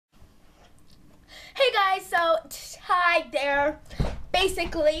Hi there.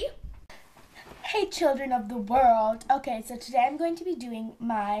 Basically, hey children of the world. Okay, so today I'm going to be doing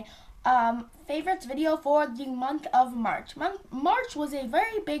my favorites video for the month of March. March was a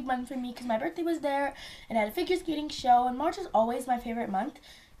very big month for me because my birthday was there and I had a figure skating show, and March is always my favorite month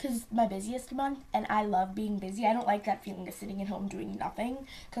because it's my busiest month and I love being busy. I don't like that feeling of sitting at home doing nothing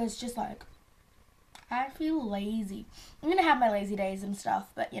because it's just like, I feel lazy. I'm going to have my lazy days and stuff,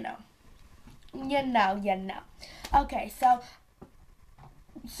 but you know. Okay,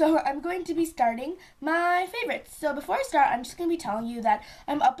 so I'm going to be starting my favorites. So before I start, I'm just going to be telling you that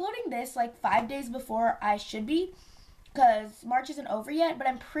I'm uploading this like 5 days before I should be, because March isn't over yet, but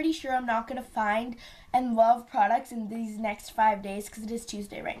I'm pretty sure I'm not going to find and love products in these next 5 days because it is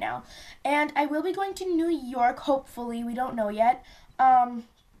Tuesday right now. And I will be going to New York, hopefully. We don't know yet.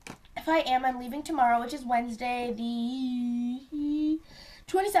 If I am, I'm leaving tomorrow, which is Wednesday, the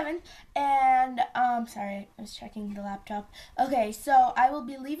 27th, and sorry, I was checking the laptop. Okay, so I will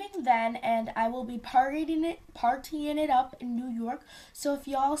be leaving then, and I will be partying it up in New York. So if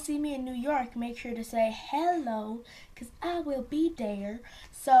y'all see me in New York, make sure to say hello, because I will be there.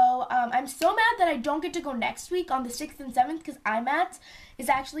 So I'm so mad that I don't get to go next week on the 6th and 7th, because IMATS is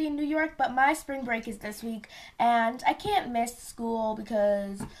actually in New York, but my spring break is this week, and I can't miss school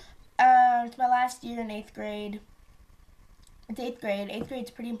because it's my last year in 8th grade. It's 8th grade. 8th grade's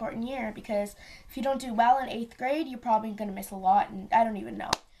a pretty important year because if you don't do well in 8th grade, you're probably going to miss a lot, and I don't even know.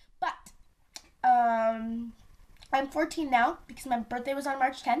 But I'm 14 now because my birthday was on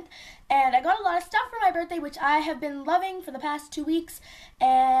March 10th, and I got a lot of stuff for my birthday, which I have been loving for the past 2 weeks,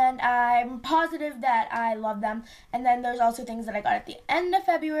 and I'm positive that I love them. And then there's also things that I got at the end of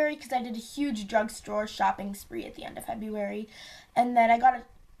February because I did a huge drugstore shopping spree at the end of February, and then I got a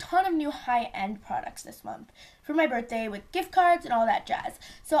ton of new high-end products this month for my birthday with gift cards and all that jazz.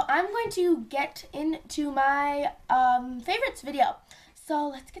 So I'm going to get into my favorites video. So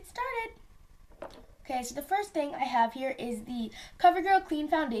let's get started. Okay, so the first thing I have here is the CoverGirl Clean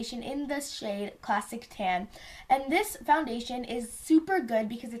Foundation in the shade Classic Tan. And this foundation is super good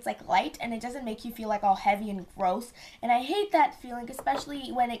because it's like light and it doesn't make you feel like all heavy and gross. And I hate that feeling,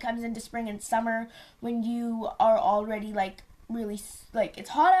 especially when it comes into spring and summer when you are already like really, like,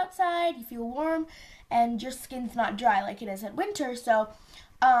 it's hot outside, you feel warm, and your skin's not dry like it is in winter. So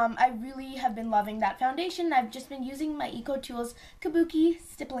I really have been loving that foundation. I've just been using my Eco Tools Kabuki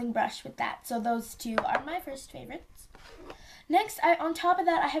stippling brush with that. So those two are my first favorites. Next, on top of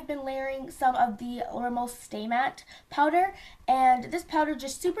that, I have been layering some of the Rimmel Stay Matte powder, and this powder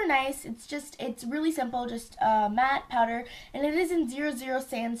just super nice. It's really simple, just matte powder, and it is in 00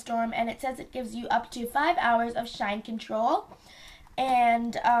 Sandstorm, and it says it gives you up to 5 hours of shine control,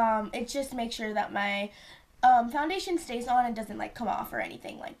 and it just makes sure that my foundation stays on and doesn't like come off or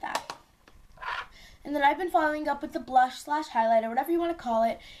anything like that. And then I've been following up with the blush / highlighter, whatever you want to call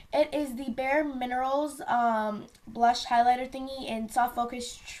it. It is the Bare Minerals blush highlighter thingy in Soft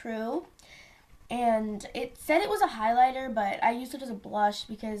Focus True. And it said it was a highlighter, but I used it as a blush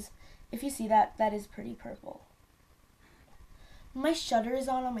because if you see that, that is pretty purple. My shutter is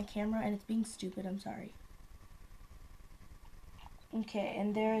on my camera and it's being stupid, I'm sorry. Okay,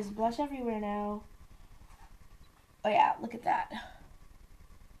 and there is blush everywhere now. Oh yeah, look at that.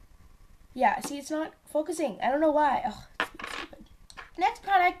 Yeah, see, it's not focusing. I don't know why. Oh, it's stupid. Next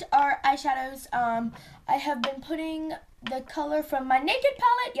product are eyeshadows. I have been putting the color from my Naked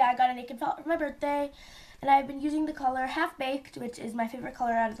palette. Yeah, I got a Naked palette for my birthday. And I've been using the color Half Baked, which is my favorite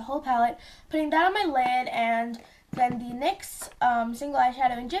color out of the whole palette. Putting that on my lid, and then the NYX single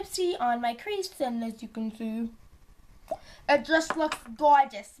eyeshadow in Gypsy on my crease. And as you can see, it just looks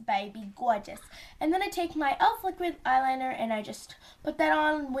gorgeous, baby, gorgeous. And then I take my e.l.f. liquid eyeliner and I just put that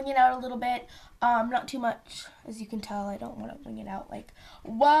on, wing it out a little bit. Not too much, as you can tell. I don't want to wing it out like,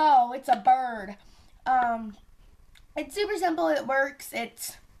 whoa, it's a bird. It's super simple. It works.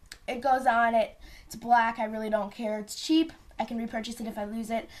 It goes on. It's black. I really don't care. It's cheap. I can repurchase it if I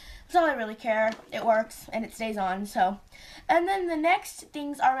lose it. That's all I really care. It works and it stays on. So, and then the next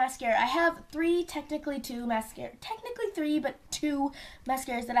things are mascara. I have technically two mascaras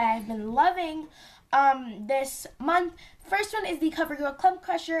that I have been loving this month. First one is the CoverGirl Clump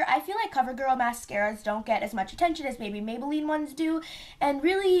Crusher. I feel like CoverGirl mascaras don't get as much attention as maybe Maybelline ones do, and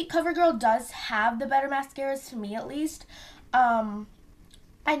really CoverGirl does have the better mascaras, to me at least.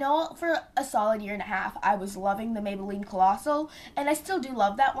 I know for a solid year and a half I was loving the Maybelline Colossal, and I still do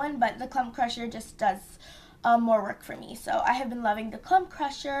love that one, but the Clump Crusher just does more work for me. So I have been loving the Clump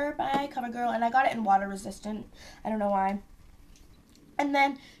Crusher by CoverGirl, and I got it in water resistant. I don't know why. And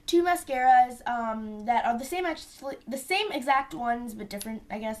then two mascaras that are the same exact ones, but different,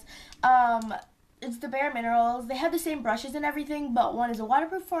 I guess. it's the Bare Minerals. They have the same brushes and everything, but one is a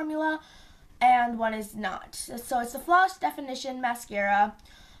waterproof formula and one is not. So it's the Floss Definition Mascara.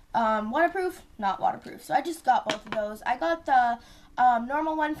 Waterproof, not waterproof. So I just got both of those. I got the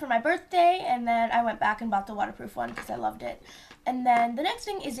normal one for my birthday, and then I went back and bought the waterproof one because I loved it. And then the next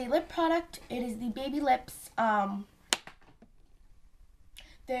thing is a lip product. It is the Baby Lips,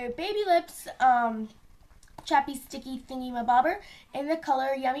 Chappy Sticky Thingy Mabobber in the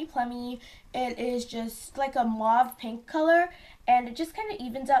color Yummy Plummy. It is just like a mauve pink color, and it just kind of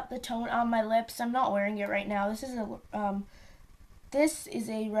evens out the tone on my lips. I'm not wearing it right now. This is a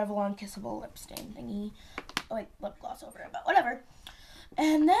Revlon Kissable lip stain thingy. Oh wait, lip gloss over it, but whatever.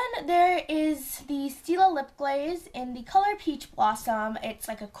 And then there is the Stila Lip Glaze in the color Peach Blossom. It's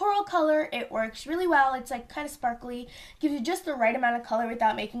like a coral color. It works really well. It's like kind of sparkly. Gives you just the right amount of color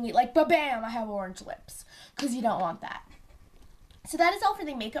without making it like, ba-bam, I have orange lips. Because you don't want that. So that is all for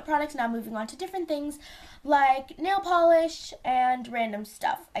the makeup products. Now moving on to different things like nail polish and random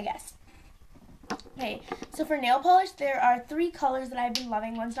stuff, I guess. Okay, so for nail polish, there are 3 colors that I've been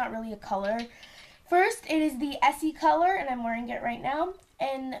loving. One's not really a color. First, it is the Essie color, and I'm wearing it right now,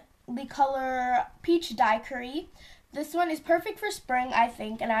 in the color Peach Daiquiri. This one is perfect for spring, I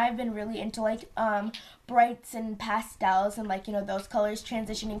think, and I've been really into, like, brights and pastels and, like, you know, those colors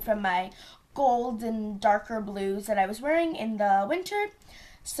transitioning from my gold and darker blues that I was wearing in the winter.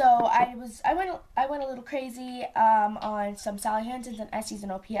 So I went a little crazy on some Sally Hansen's and Essie's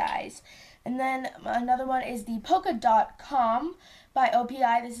and OPI's. And then another one is the Polka.com by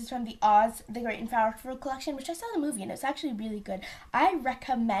OPI. This is from the Oz, the Great and Powerful collection, which I saw the movie and it's actually really good. I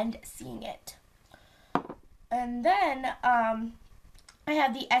recommend seeing it. And then I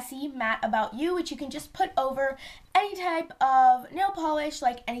have the Essie Matte About You, which you can just put over any type of nail polish,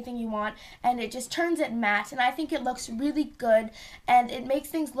 like anything you want, and it just turns it matte, and I think it looks really good, and it makes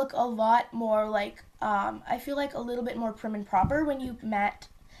things look a lot more like, I feel like a little bit more prim and proper when you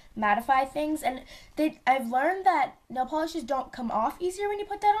mattify things, and I've learned that nail polishes don't come off easier when you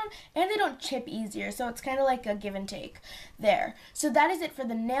put that on, and they don't chip easier, so it's kind of like a give and take there. So that is it for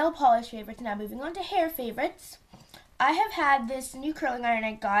the nail polish favorites. Now moving on to hair favorites. I have had this new curling iron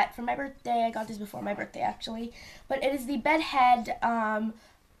I got for my birthday. I got this before my birthday, actually. But it is the Bedhead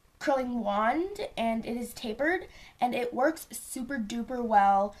curling wand, and it is tapered, and it works super duper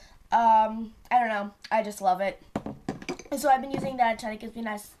well. I don't know. I just love it. So I've been using that to give me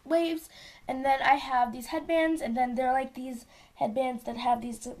nice waves. And then I have these headbands, and then they're like these headbands that have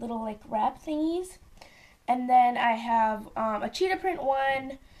these little like wrap thingies. And then I have a cheetah print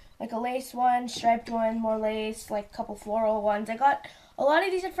one, like a lace one, striped one, more lace, like a couple floral ones. I got a lot of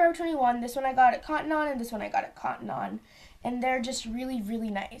these at Forever 21. This one I got at Cotton On, and this one I got at Cotton On. And they're just really, really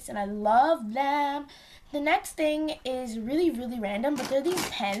nice, and I love them. The next thing is really, really random, but they're these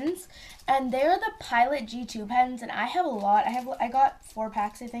pens, and they're the Pilot G2 pens, and I have a lot. I got 4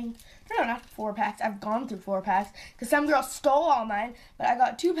 packs, I think. No, not 4 packs. I've gone through 4 packs, because some girl stole all mine, but I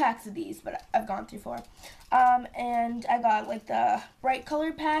got 2 packs of these, but I've gone through 4. And I got, like, the bright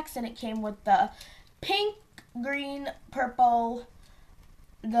colored packs, and it came with the pink, green, purple,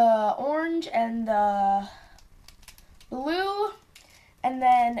 the orange, and the blue, and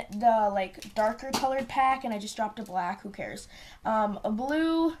then the like darker colored pack, and I just dropped a black, who cares, a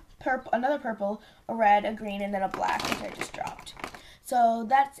blue, purple, another purple, a red, a green, and then a black, which I just dropped. So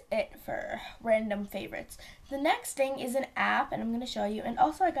that's it for random favorites. The next thing is an app, and I'm going to show you, and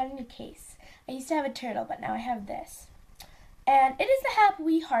also I got a new case. I used to have a turtle, but now I have this, and it is the app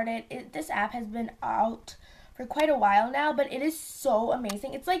We Hearted. This app has been out for quite a while now, but it is so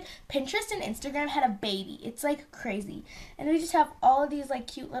amazing. It's like Pinterest and Instagram had a baby. It's like crazy. And we just have all of these like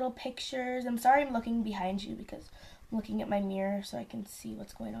cute little pictures. I'm sorry I'm looking behind you because I'm looking at my mirror so I can see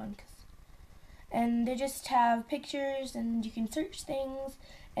what's going on. And they just have pictures and you can search things.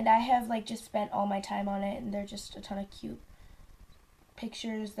 And I have like just spent all my time on it, and they're just a ton of cute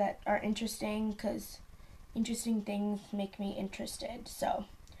pictures that are interesting because interesting things make me interested. So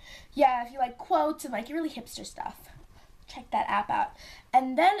yeah, if you like quotes and like really hipster stuff, check that app out.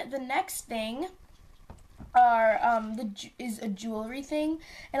 And then the next thing is a jewelry thing,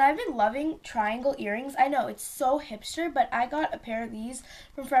 and I've been loving triangle earrings. I know it's so hipster, but I got a pair of these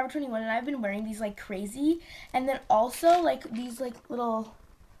from Forever 21, and I've been wearing these like crazy. And then also like these like little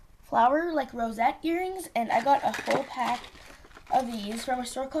flower like rosette earrings, and I got a whole pack of these from a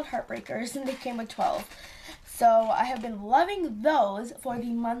store called Heartbreakers, and they came with 12. So I have been loving those for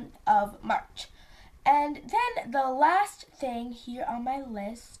the month of March. And then the last thing here on my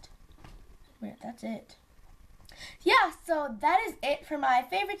list, that's it. Yeah, so that is it for my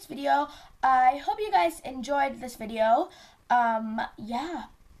favorites video. I hope you guys enjoyed this video. Yeah.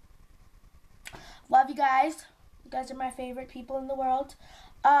 Love you guys. You guys are my favorite people in the world.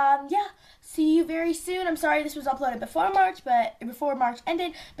 Yeah, see you very soon. I'm sorry this was uploaded before March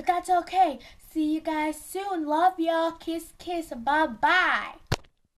ended, but that's okay. See you guys soon. Love y'all. Kiss, kiss. Bye-bye.